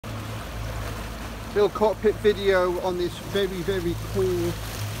Little cockpit video on this very cool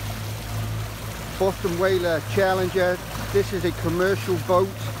Boston Whaler Challenger. This is a commercial boat.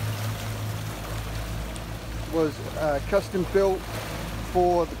 Was custom built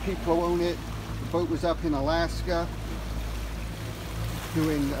for the people who own it. The boat was up in Alaska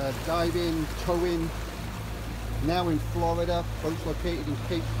doing diving, towing. Now in Florida. Boat's located in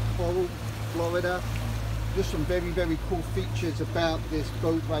Cape Coral, Florida. Just some very cool features about this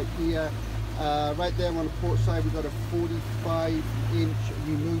boat right here. Right there on the port side, we've got a 45-inch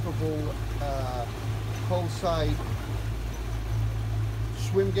removable hull side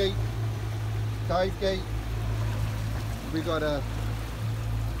swim gate, dive gate. We got a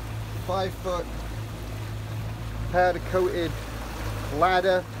 5-foot powder coated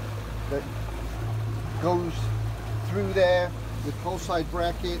ladder that goes through there with hull side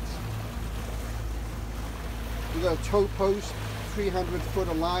brackets. We got a tow post, 300 foot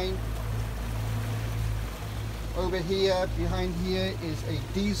of line. Over here, behind here, is a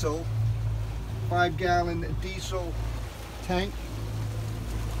diesel, 5-gallon diesel tank.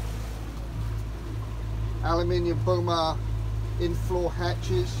 Aluminium Bomar in-floor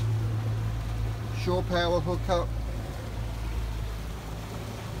hatches, shore power hookup.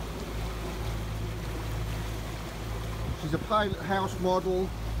 This is a pilot house model,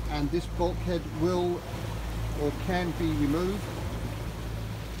 and this bulkhead will or can be removed.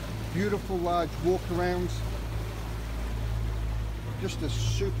 Beautiful large walk-arounds. Just a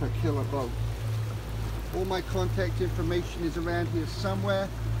super killer boat. All my contact information is around here somewhere.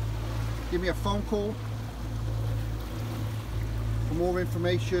 Give me a phone call for more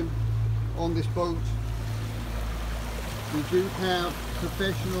information on this boat. We do have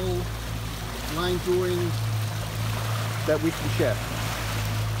professional line drawings that we can share.